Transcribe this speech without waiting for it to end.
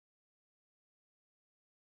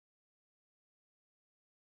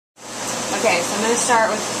Okay, so I'm going to start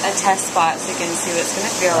with a test spot so you can see what it's going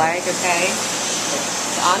to feel like, okay?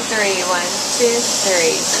 So on 3, 1, 2,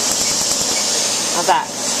 3. How's that?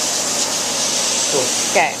 Cool.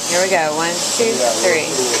 Okay, here we go. 1, 2, 3.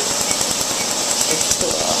 It's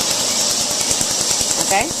cool.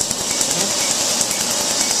 Okay?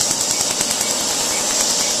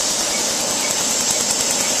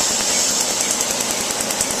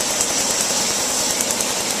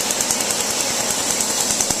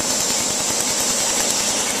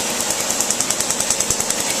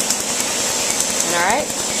 Alright?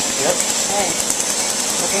 Yep. Okay.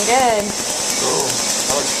 Looking good. Cool.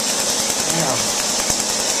 That looks, damn.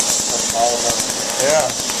 That's all of them. Yeah.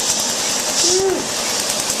 Woo.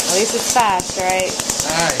 At least it's fast, right?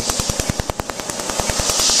 Nice.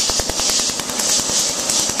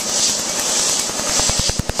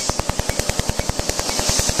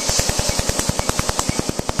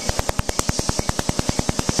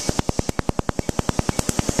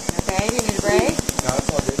 Okay, do you need a break? No, that's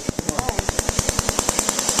all good.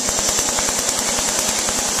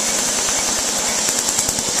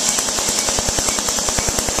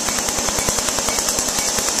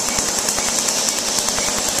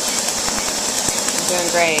 Doing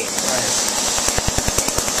great. Nice.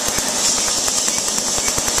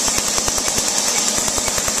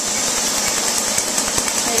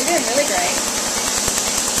 Oh, you're doing really great.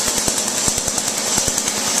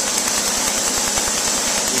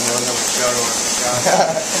 You know, I'm showing on the shot.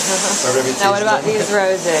 Now what about these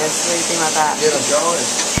roses? What do you think about that? Get them going.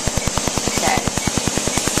 Okay.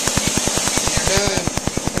 You're doing.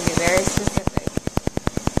 You can be very specific.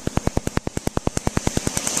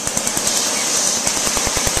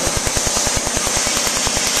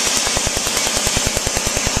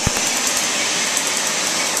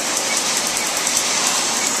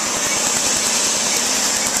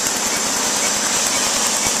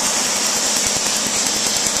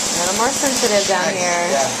 A little more sensitive down Nice. here.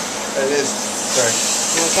 Yeah, it is. Sorry.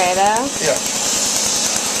 You okay though? Yeah.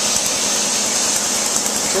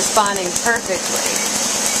 It's responding perfectly.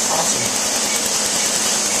 Awesome.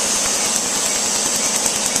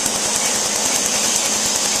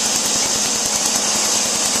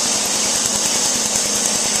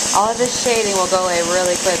 All of this shading will go away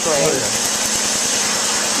really quickly. Oh, yeah.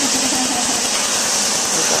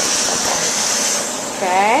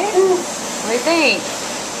 Okay. What do you think?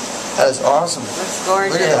 That is awesome. Looks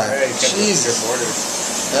gorgeous. Look at that. Hey, Jesus.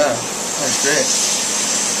 Yeah, that's great.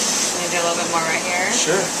 Can you do a little bit more right here?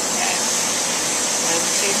 Sure. Okay. 1,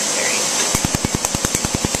 2,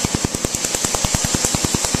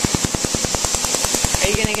 3. Are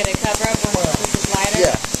you going to get a cover up once this is lighter?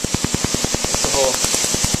 Yeah. It's the whole.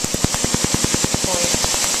 Point.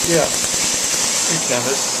 Yeah. Big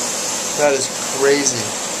canvas. That is crazy.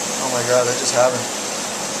 Oh my god, that just happened.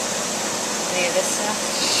 Any of this stuff?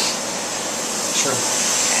 Sure.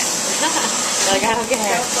 Okay. Like, I don't care.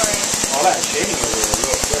 Go for it. All that shading was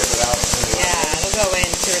real quick without. Yeah, it'll go in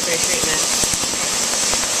 2 or 3 treatments.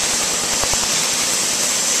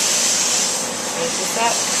 Finish this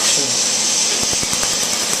up.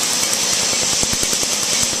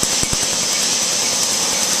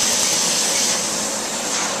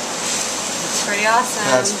 It's pretty awesome.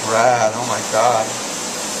 That's rad. Oh my god.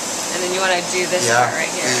 And then you want to do this Yeah, part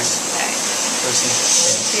right here. please. Okay. Listen.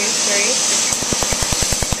 1, 2,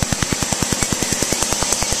 3.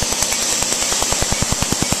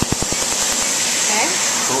 Okay.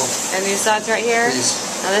 Cool. And these dots right here. Please.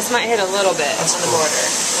 Now this might hit a little bit That's on the cool. border.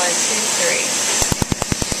 1, 2, 3.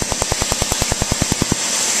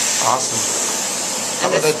 Awesome. How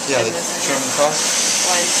And about that? this- Yeah, and the this one trim here. across.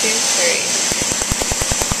 1, 2, 3.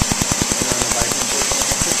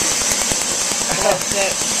 That's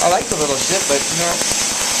it. I like the little shit, but you know.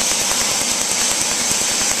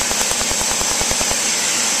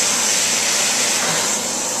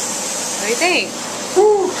 What do you think?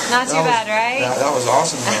 Whew. Not too That was- bad, right? Yeah, that was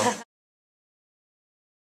awesome though.